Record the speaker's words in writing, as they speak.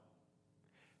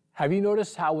Have you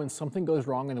noticed how when something goes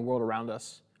wrong in the world around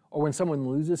us, or when someone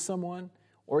loses someone,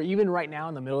 or even right now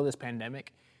in the middle of this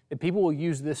pandemic, that people will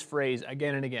use this phrase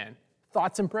again and again,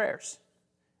 thoughts and prayers.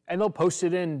 And they'll post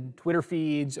it in Twitter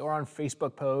feeds or on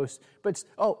Facebook posts, but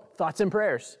thoughts and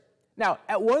prayers. Now,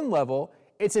 at one level,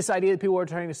 it's this idea that people are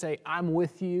trying to say, I'm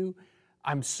with you,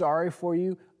 I'm sorry for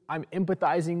you, I'm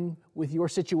empathizing with your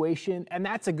situation, and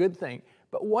that's a good thing.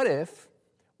 But what if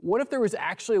there was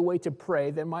actually a way to pray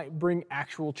that might bring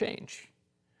actual change?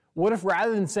 What if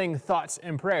rather than saying thoughts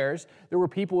and prayers, there were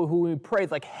people who prayed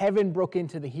like heaven broke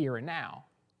into the here and now?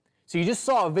 So you just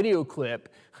saw a video clip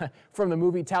from the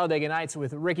movie Talladega Nights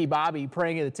with Ricky Bobby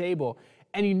praying at the table,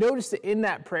 and you noticed that in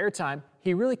that prayer time,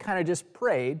 he really kind of just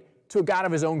prayed to a God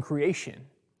of his own creation.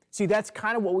 See, that's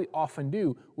kind of what we often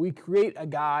do. We create a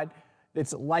God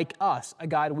that's like us, a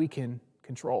God we can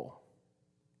control.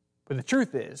 But the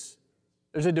truth is,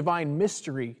 there's a divine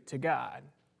mystery to God.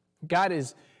 God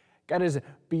is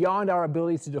beyond our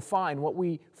ability to define. What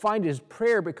we find is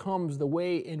prayer becomes the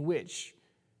way in which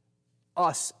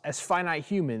us as finite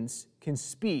humans can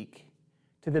speak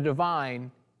to the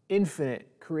divine, infinite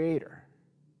creator.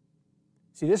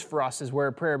 See, this for us is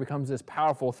where prayer becomes this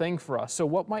powerful thing for us. So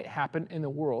what might happen in the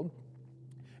world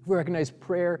if we recognize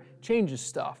prayer changes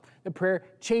stuff, that prayer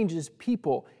changes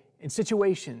people and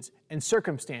situations and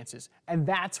circumstances, and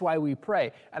that's why we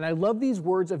pray. And I love these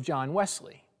words of John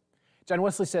Wesley. John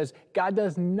Wesley says, God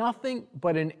does nothing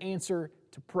but an answer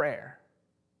to prayer.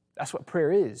 That's what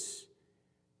prayer is.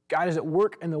 God is at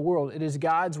work in the world. It is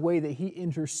God's way that he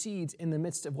intercedes in the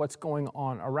midst of what's going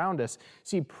on around us.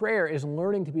 See, prayer is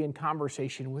learning to be in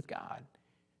conversation with God.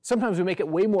 Sometimes we make it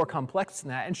way more complex than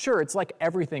that. And sure, it's like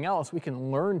everything else. We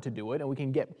can learn to do it and we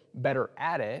can get better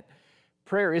at it.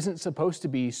 Prayer isn't supposed to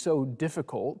be so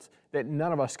difficult that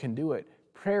none of us can do it.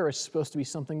 Prayer is supposed to be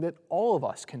something that all of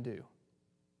us can do.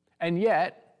 And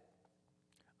yet,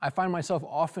 I find myself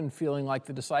often feeling like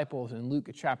the disciples in Luke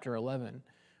chapter 11,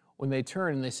 when they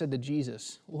turned and they said to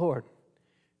Jesus, Lord,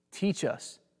 teach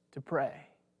us to pray.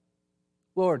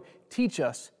 Lord, teach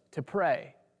us to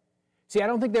pray. See, I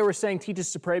don't think they were saying teach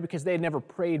us to pray because they had never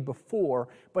prayed before,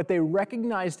 but they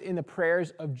recognized in the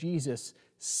prayers of Jesus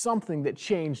something that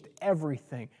changed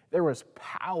everything. There was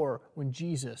power when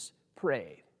Jesus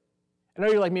prayed. I know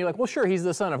you're like me, like, well, sure, he's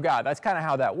the Son of God. That's kind of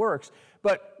how that works.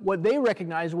 But what they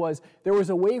recognized was there was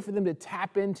a way for them to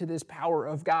tap into this power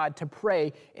of God to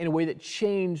pray in a way that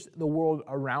changed the world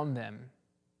around them.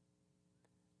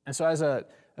 And so as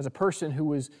a person who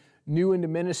was new into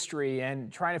ministry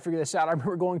and trying to figure this out, I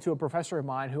remember going to a professor of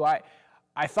mine who I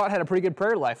thought had a pretty good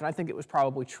prayer life, and I think it was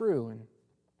probably true. And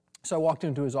so I walked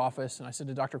into his office and I said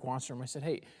to Dr. Quanstrom, I said,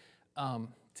 hey,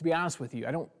 to be honest with you,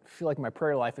 I don't feel like my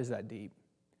prayer life is that deep.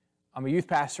 I'm a youth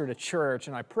pastor at a church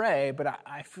and I pray, but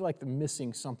I feel like I'm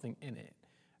missing something in it.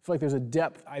 I feel like there's a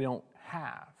depth I don't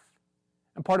have.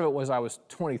 And part of it was I was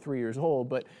 23 years old,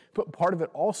 but part of it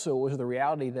also was the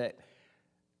reality that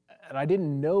I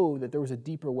didn't know that there was a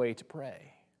deeper way to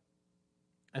pray.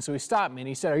 And so he stopped me and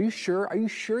he said, are you sure? Are you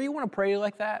sure you want to pray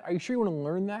like that? Are you sure you want to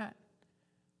learn that?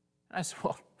 And I said,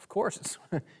 well, of course. It's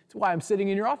why I'm sitting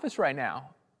in your office right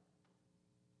now.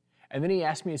 And then he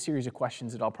asked me a series of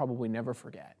questions that I'll probably never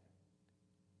forget.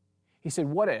 He said,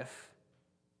 what if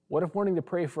wanting to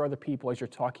pray for other people, as you're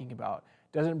talking about,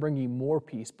 doesn't bring you more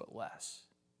peace but less?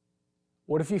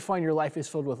 What if you find your life is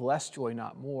filled with less joy,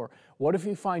 not more? What if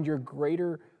you find your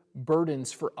greater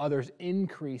burdens for others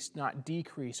increase, not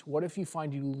decrease? What if you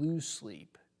find you lose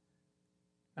sleep,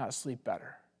 not sleep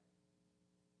better?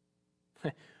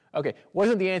 Okay,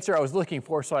 wasn't the answer I was looking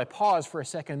for, so I paused for a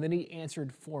second, and then he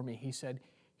answered for me. He said,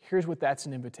 here's what that's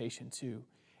an invitation to.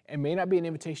 It may not be an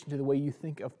invitation to the way you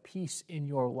think of peace in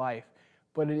your life,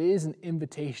 but it is an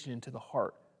invitation into the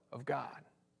heart of God.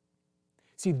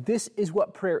 See, this is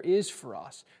what prayer is for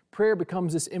us. Prayer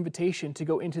becomes this invitation to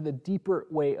go into the deeper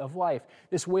way of life.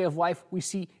 This way of life we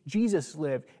see Jesus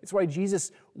live. It's why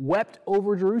Jesus wept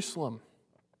over Jerusalem.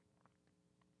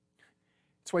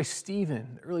 It's why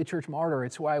Stephen, the early church martyr,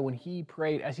 it's why when he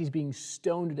prayed as he's being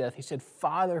stoned to death, he said,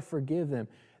 Father, forgive them.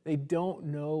 They don't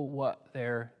know what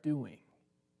they're doing.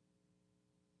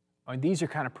 I mean, these are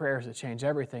kind of prayers that change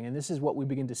everything, and this is what we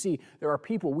begin to see. There are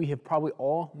people we have probably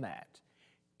all met,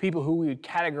 people who we would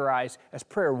categorize as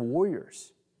prayer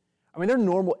warriors. I mean, they're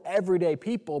normal, everyday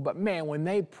people, but man, when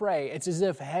they pray, it's as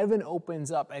if heaven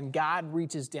opens up and God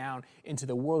reaches down into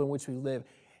the world in which we live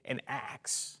and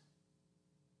acts.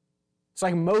 It's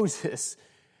like Moses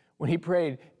when he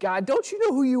prayed, God, don't you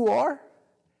know who you are?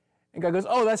 And God goes,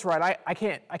 oh, that's right, I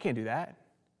can't do that.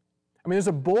 I mean, there's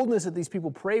a boldness that these people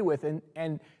pray with,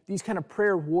 and these kind of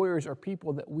prayer warriors are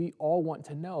people that we all want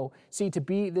to know. See, to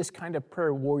be this kind of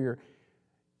prayer warrior,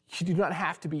 you do not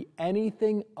have to be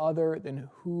anything other than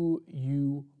who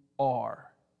you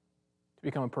are to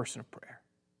become a person of prayer.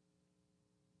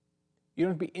 You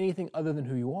don't have to be anything other than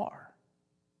who you are.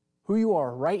 Who you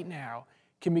are right now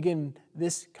can begin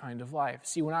this kind of life.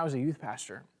 See, when I was a youth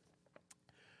pastor,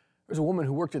 there was a woman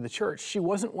who worked at the church. She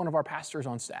wasn't one of our pastors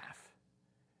on staff.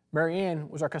 Mary Ann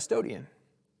was our custodian.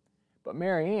 But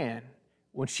Mary Ann,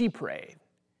 when she prayed,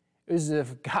 it was as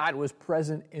if God was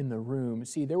present in the room.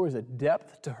 See, there was a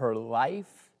depth to her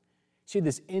life. She had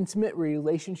this intimate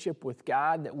relationship with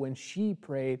God that when she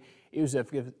prayed, it was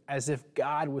as if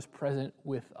God was present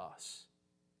with us.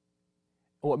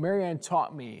 And what Mary Ann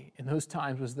taught me in those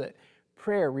times was that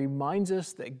prayer reminds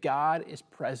us that God is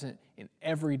present in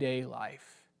everyday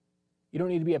life. You don't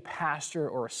need to be a pastor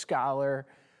or a scholar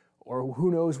or who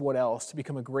knows what else to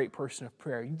become a great person of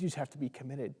prayer. You just have to be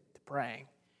committed to praying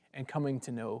and coming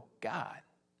to know God.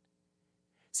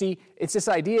 See, it's this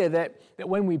idea that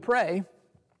when we pray,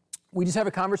 we just have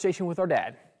a conversation with our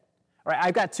dad. All right,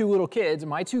 I've got 2 little kids, and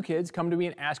my 2 kids come to me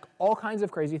and ask all kinds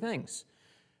of crazy things.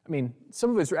 I mean, some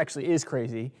of it actually is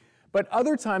crazy, but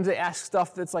other times they ask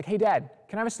stuff that's like, hey, Dad,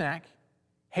 can I have a snack?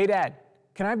 Hey, Dad,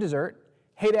 can I have dessert?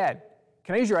 Hey, Dad,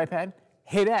 can I use your iPad?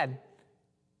 Hey, Dad.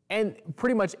 And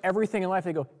pretty much everything in life,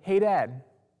 they go, hey, Dad,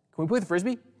 can we play the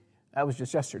Frisbee? That was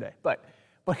just yesterday. But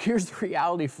here's the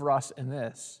reality for us in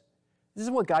this. This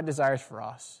is what God desires for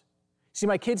us. See,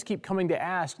 my kids keep coming to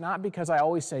ask, not because I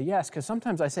always say yes, because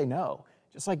sometimes I say no,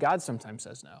 just like God sometimes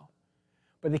says no.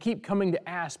 But they keep coming to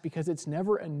ask because it's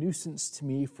never a nuisance to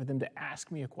me for them to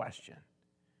ask me a question.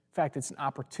 In fact, it's an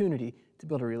opportunity to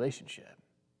build a relationship.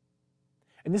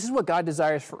 And this is what God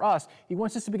desires for us. He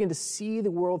wants us to begin to see the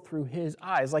world through His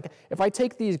eyes. Like, if I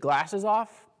take these glasses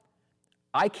off,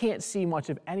 I can't see much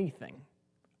of anything.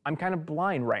 I'm kind of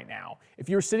blind right now. If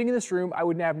you were sitting in this room, I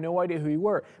would have no idea who you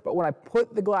were. But when I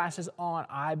put the glasses on,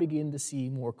 I begin to see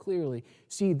more clearly.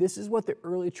 See, this is what the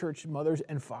early church mothers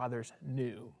and fathers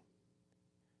knew.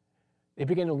 They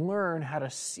began to learn how to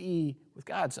see with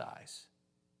God's eyes.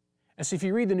 And so if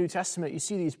you read the New Testament, you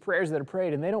see these prayers that are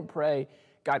prayed, and they don't pray,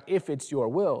 God, if it's your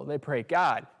will. They pray,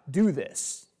 God, do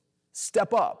this.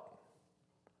 Step up.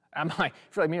 I'm like,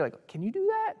 if you're like me, like, can you do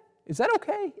that? Is that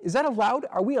okay? Is that allowed?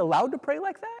 Are we allowed to pray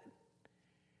like that?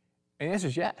 And the answer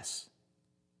is yes.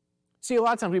 See, a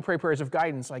lot of times we pray prayers of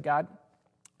guidance, like, God,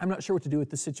 I'm not sure what to do with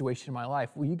this situation in my life.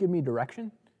 Will you give me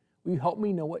direction? Will you help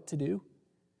me know what to do?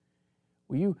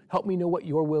 Will you help me know what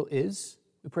your will is?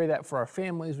 We pray that for our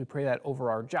families. We pray that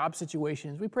over our job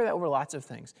situations. We pray that over lots of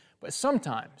things. But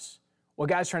sometimes what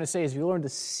God's trying to say is if you learn to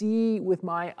see with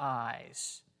my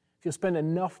eyes, if you'll spend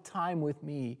enough time with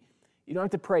me, you don't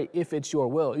have to pray if it's your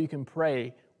will. You can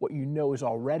pray what you know is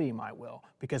already my will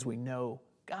because we know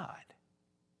God.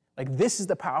 Like, this is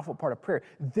the powerful part of prayer.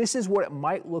 This is what it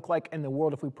might look like in the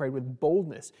world if we prayed with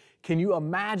boldness. Can you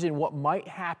imagine what might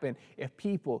happen if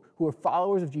people who are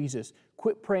followers of Jesus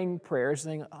quit praying prayers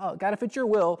saying, oh, God, if it's your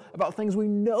will, about things we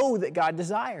know that God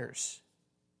desires?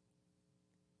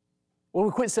 Well,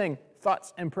 we quit saying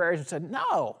thoughts and prayers and said,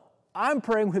 no, I'm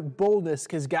praying with boldness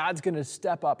because God's going to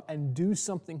step up and do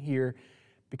something here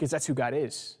because that's who God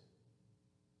is.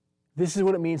 This is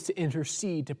what it means to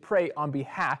intercede, to pray on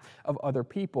behalf of other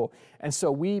people. And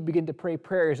so we begin to pray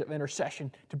prayers of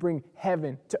intercession to bring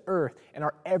heaven to earth in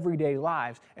our everyday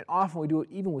lives. And often we do it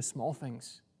even with small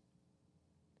things.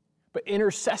 But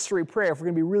intercessory prayer, if we're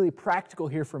going to be really practical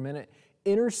here for a minute,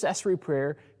 intercessory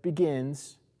prayer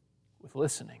begins with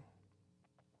listening.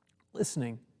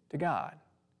 Listening to God.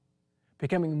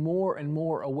 Becoming more and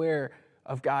more aware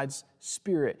of God's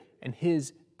Spirit and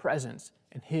His presence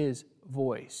and His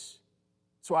voice.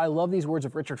 So I love these words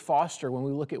of Richard Foster when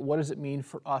we look at what does it mean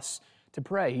for us to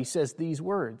pray. He says these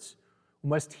words, we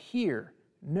must hear,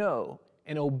 know,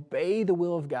 and obey the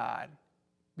will of God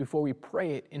before we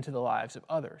pray it into the lives of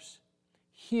others.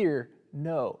 Hear,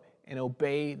 know, and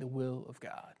obey the will of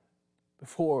God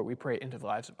before we pray it into the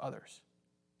lives of others.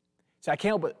 See, I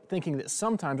can't help but thinking that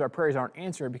sometimes our prayers aren't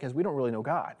answered because we don't really know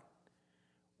God.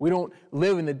 We don't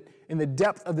live in the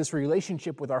depth of this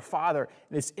relationship with our Father,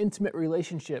 this intimate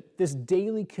relationship, this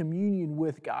daily communion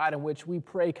with God in which we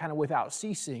pray kind of without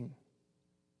ceasing.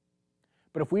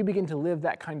 But if we begin to live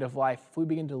that kind of life, if we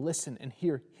begin to listen and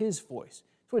hear His voice,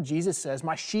 that's what Jesus says,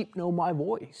 my sheep know my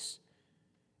voice.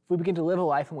 If we begin to live a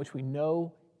life in which we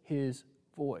know His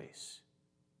voice,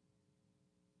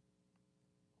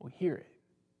 we hear it.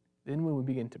 Then when we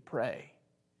begin to pray,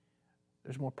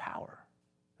 there's more power.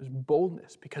 There's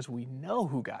boldness because we know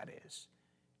who God is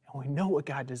and we know what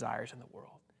God desires in the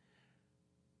world.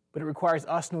 but it requires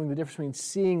us knowing the difference between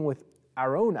seeing with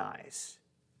our own eyes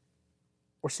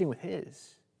or seeing with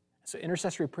His. So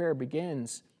intercessory prayer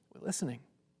begins with listening.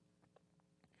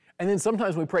 And then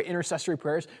sometimes when we pray intercessory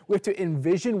prayers, we have to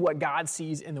envision what God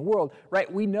sees in the world,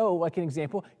 right? We know, like an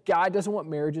example, God doesn't want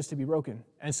marriages to be broken.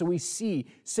 And so we see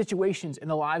situations in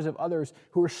the lives of others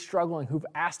who are struggling, who've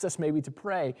asked us maybe to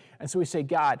pray. And so we say,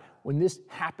 God, when this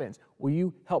happens, will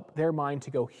you help their mind to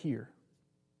go here?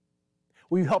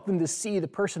 Will you help them to see the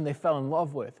person they fell in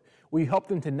love with? Will you help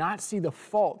them to not see the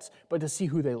faults, but to see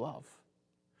who they love?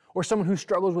 Or someone who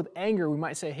struggles with anger, we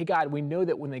might say, hey, God, we know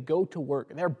that when they go to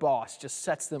work, their boss just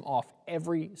sets them off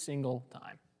every single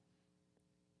time.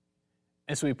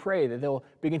 And so we pray that they'll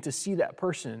begin to see that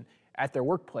person at their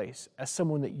workplace as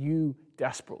someone that you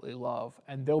desperately love,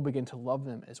 and they'll begin to love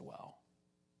them as well.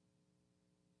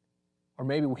 Or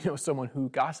maybe we know someone who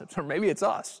gossips, or maybe it's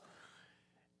us.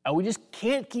 And we just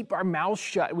can't keep our mouths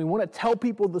shut. We want to tell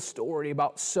people the story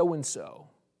about so-and-so.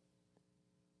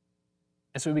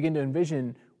 And so we begin to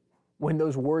envision when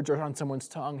those words are on someone's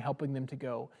tongue, helping them to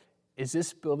go, is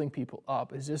this building people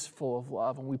up? Is this full of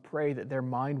love? And we pray that their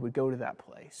mind would go to that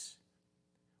place.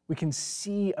 We can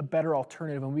see a better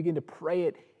alternative and we begin to pray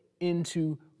it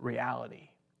into reality.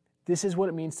 This is what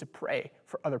it means to pray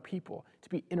for other people, to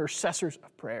be intercessors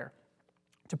of prayer,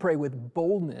 to pray with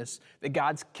boldness that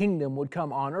God's kingdom would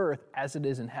come on earth as it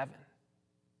is in heaven.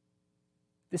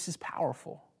 This is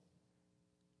powerful.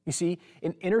 You see,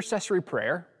 in intercessory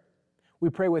prayer, we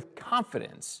pray with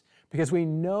confidence because we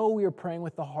know we are praying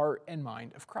with the heart and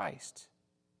mind of Christ.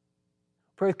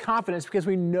 Pray with confidence because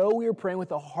we know we are praying with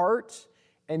the heart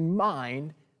and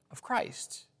mind of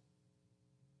Christ.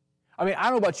 I mean, I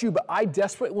don't know about you, but I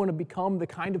desperately want to become the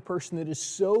kind of person that is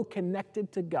so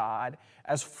connected to God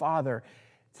as Father,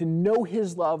 to know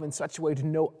His love in such a way, to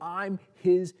know I'm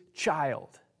His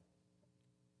child.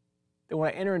 That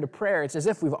when I enter into prayer, it's as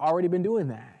if we've already been doing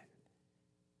that.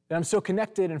 That I'm so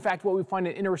connected. In fact, what we find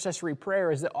in intercessory prayer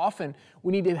is that often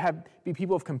we need to be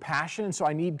people of compassion, and so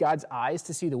I need God's eyes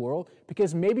to see the world,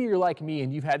 because maybe you're like me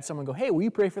and you've had someone go, hey, will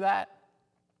you pray for that?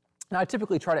 Now, I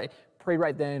typically try to pray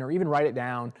right then or even write it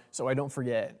down so I don't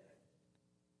forget.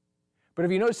 But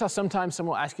have you noticed how sometimes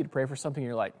someone will ask you to pray for something and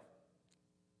you're like,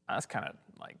 oh, that's kind of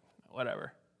like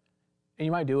whatever. And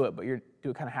you might do it, but you do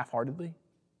it kind of half-heartedly.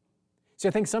 See,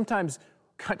 I think sometimes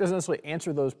God doesn't necessarily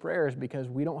answer those prayers because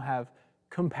we don't have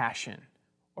compassion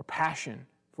or passion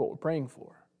for what we're praying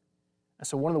for. And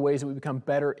so one of the ways that we become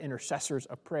better intercessors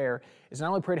of prayer is not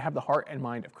only pray to have the heart and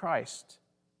mind of Christ,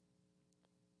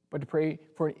 but to pray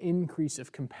for an increase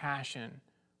of compassion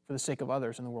for the sake of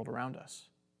others in the world around us.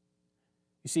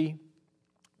 You see,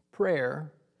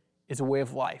 prayer is a way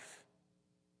of life.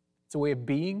 It's a way of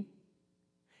being.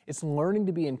 It's learning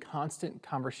to be in constant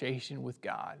conversation with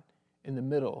God in the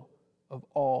middle of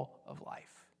all of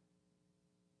life.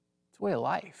 It's a way of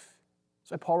life.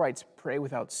 That's why Paul writes, pray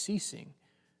without ceasing.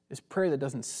 This prayer that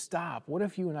doesn't stop. What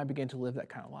if you and I begin to live that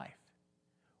kind of life?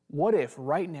 What if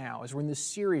right now, as we're in this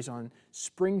series on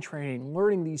spring training,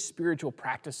 learning these spiritual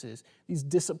practices, these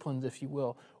disciplines, if you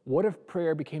will, what if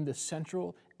prayer became the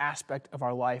central aspect of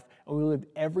our life and we lived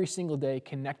every single day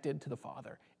connected to the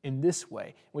Father in this way,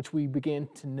 in which we begin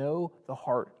to know the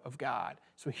heart of God?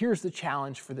 So here's the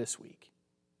challenge for this week.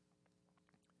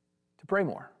 To pray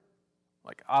more.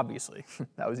 Like, obviously,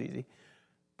 that was easy.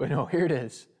 But no, here it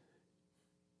is.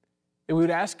 And we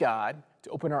would ask God to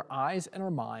open our eyes and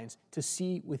our minds to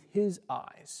see with His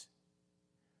eyes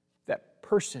that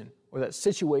person or that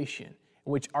situation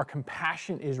in which our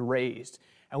compassion is raised,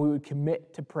 and we would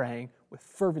commit to praying with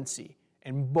fervency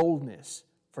and boldness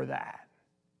for that.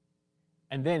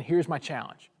 And then here's my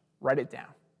challenge. Write it down.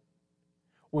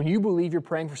 When you believe you're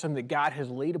praying for something that God has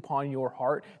laid upon your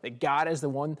heart, that God is the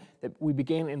one that we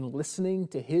begin in listening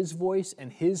to His voice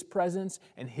and His presence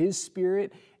and His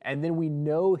Spirit, and then we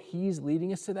know He's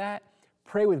leading us to that,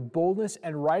 pray with boldness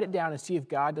and write it down and see if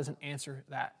God doesn't answer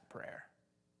that prayer.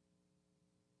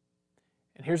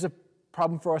 And here's the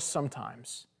problem for us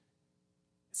sometimes.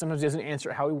 Sometimes He doesn't answer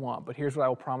it how we want, but here's what I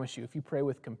will promise you. If you pray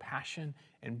with compassion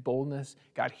and boldness,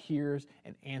 God hears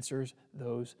and answers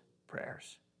those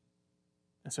prayers.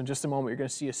 And so in just a moment, you're going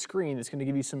to see a screen that's going to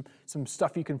give you some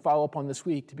stuff you can follow up on this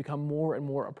week to become more and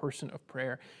more a person of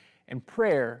prayer. And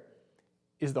prayer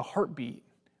is the heartbeat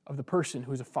of the person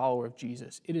who is a follower of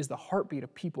Jesus. It is the heartbeat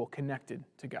of people connected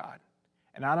to God.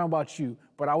 And I don't know about you,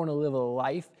 but I want to live a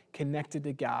life connected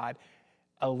to God,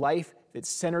 a life that's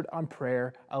centered on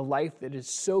prayer, a life that is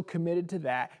so committed to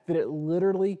that it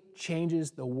literally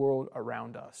changes the world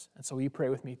around us. And so will you pray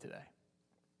with me today?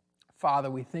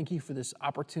 Father, we thank You for this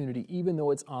opportunity, even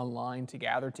though it's online, to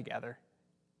gather together.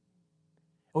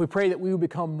 And we pray that we would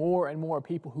become more and more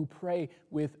people who pray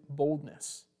with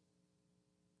boldness.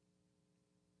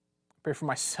 I pray for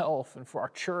myself and for our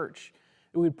church.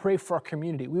 We would pray for our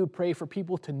community. We would pray for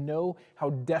people to know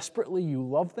how desperately you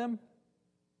love them.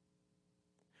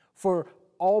 For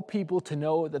all people to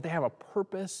know that they have a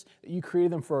purpose, that you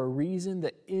created them for a reason,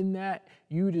 that in that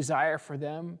you desire for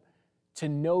them to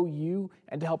know you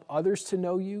and to help others to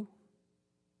know you.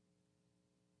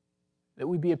 That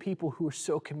we be a people who are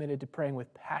so committed to praying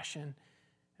with passion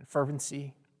and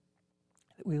fervency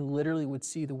that we literally would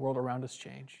see the world around us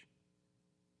change.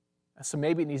 And so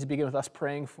maybe it needs to begin with us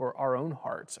praying for our own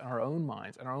hearts and our own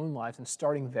minds and our own lives and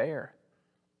starting there.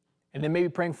 And then maybe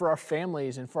praying for our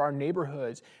families and for our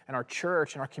neighborhoods and our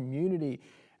church and our community.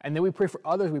 And then we pray for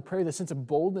others. We pray with a sense of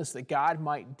boldness that God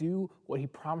might do what he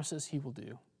promises he will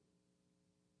do.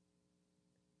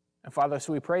 And Father,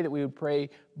 so we pray that we would pray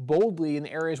boldly in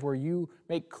the areas where you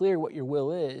make clear what your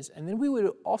will is. And then we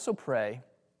would also pray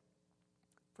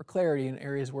for clarity in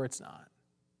areas where it's not.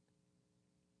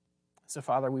 So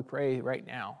Father, we pray right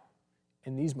now,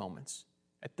 in these moments,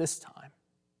 at this time,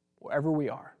 wherever we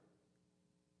are,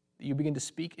 that you begin to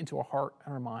speak into our heart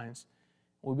and our minds.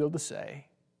 And we'll be able to say,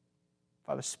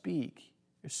 Father, speak.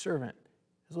 Your servant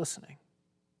is listening.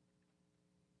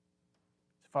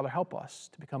 So Father, help us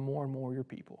to become more and more your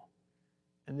people.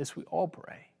 And this we all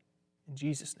pray. In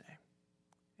Jesus' name,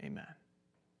 amen.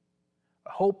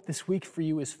 I hope this week for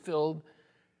you is filled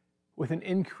with an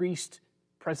increased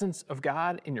presence of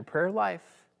God in your prayer life.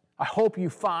 I hope you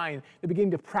find that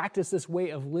beginning to practice this way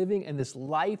of living and this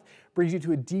life brings you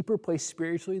to a deeper place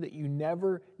spiritually that you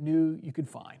never knew you could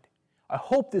find. I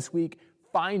hope this week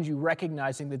finds you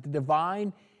recognizing that the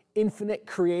divine, infinite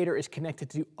creator is connected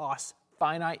to us,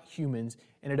 finite humans,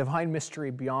 in a divine mystery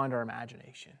beyond our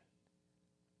imagination.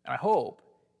 And I hope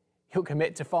you'll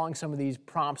commit to following some of these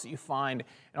prompts that you find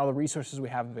and all the resources we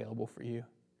have available for you.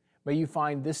 May you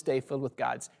find this day filled with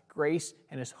God's grace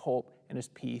and his hope and his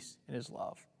peace and his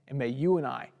love. And may you and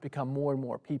I become more and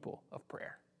more people of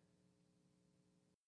prayer.